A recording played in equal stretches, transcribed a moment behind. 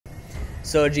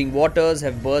Surging waters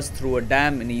have burst through a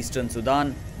dam in eastern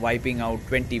Sudan, wiping out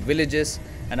 20 villages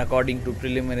and, according to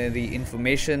preliminary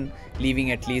information,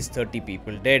 leaving at least 30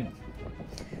 people dead.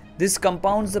 This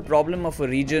compounds the problem of a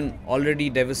region already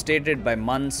devastated by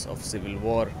months of civil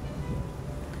war.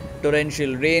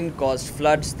 Torrential rain caused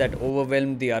floods that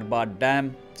overwhelmed the Arbaat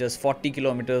Dam just 40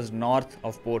 kilometers north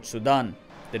of Port Sudan,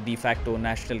 the de facto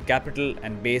national capital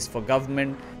and base for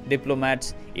government,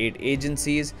 diplomats, aid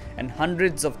agencies, and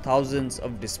hundreds of thousands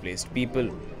of displaced people.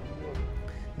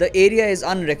 The area is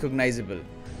unrecognizable.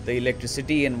 The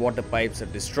electricity and water pipes are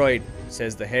destroyed,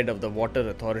 says the head of the Water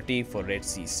Authority for Red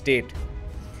Sea State.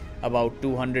 About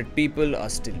 200 people are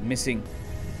still missing.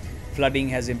 Flooding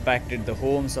has impacted the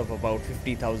homes of about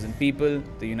 50,000 people,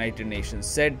 the United Nations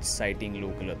said, citing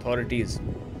local authorities.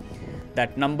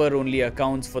 That number only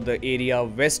accounts for the area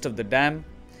west of the dam.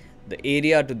 The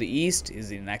area to the east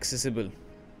is inaccessible.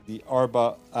 The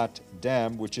Arbaat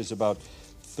Dam, which is about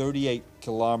 38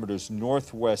 kilometers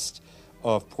northwest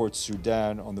of Port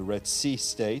Sudan on the Red Sea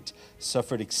state,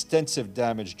 suffered extensive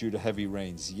damage due to heavy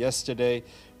rains yesterday.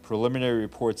 Preliminary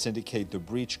reports indicate the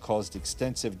breach caused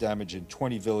extensive damage in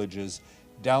 20 villages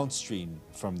downstream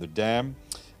from the dam.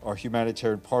 Our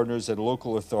humanitarian partners and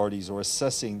local authorities are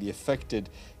assessing the affected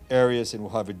areas and will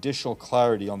have additional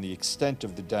clarity on the extent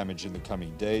of the damage in the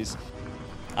coming days.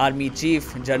 Army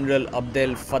Chief General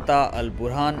Abdel Fattah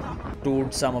al-Burhan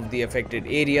toured some of the affected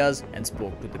areas and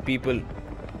spoke to the people.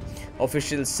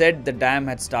 Officials said the dam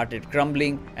had started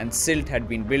crumbling and silt had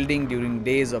been building during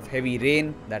days of heavy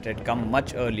rain that had come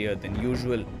much earlier than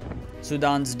usual.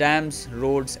 Sudan's dams,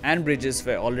 roads and bridges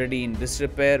were already in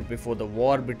disrepair before the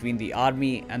war between the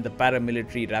army and the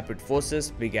paramilitary rapid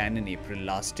forces began in April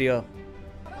last year.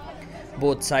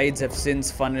 Both sides have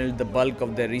since funneled the bulk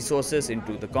of their resources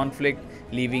into the conflict,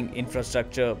 leaving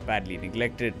infrastructure badly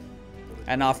neglected.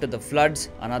 And after the floods,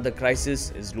 another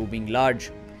crisis is looming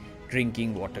large: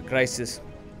 drinking water crisis.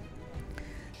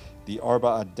 The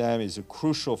Arbaat Dam is a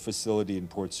crucial facility in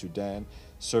Port Sudan,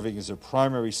 serving as a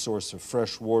primary source of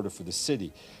fresh water for the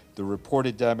city. The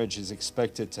reported damage is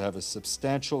expected to have a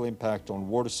substantial impact on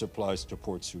water supplies to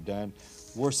Port Sudan,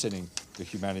 worsening the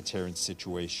humanitarian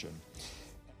situation.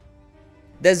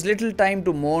 There's little time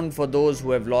to mourn for those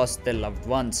who have lost their loved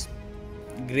ones.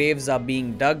 Graves are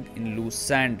being dug in loose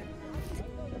sand,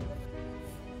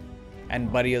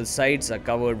 and burial sites are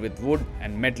covered with wood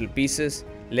and metal pieces,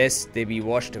 lest they be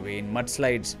washed away in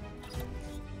mudslides.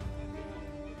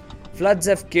 Floods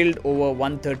have killed over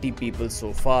 130 people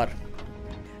so far.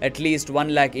 At least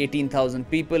 118,000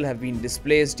 people have been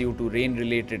displaced due to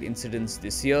rain-related incidents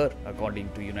this year,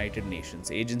 according to United Nations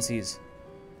agencies.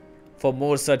 For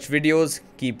more such videos,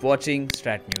 keep watching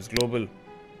Strat News Global.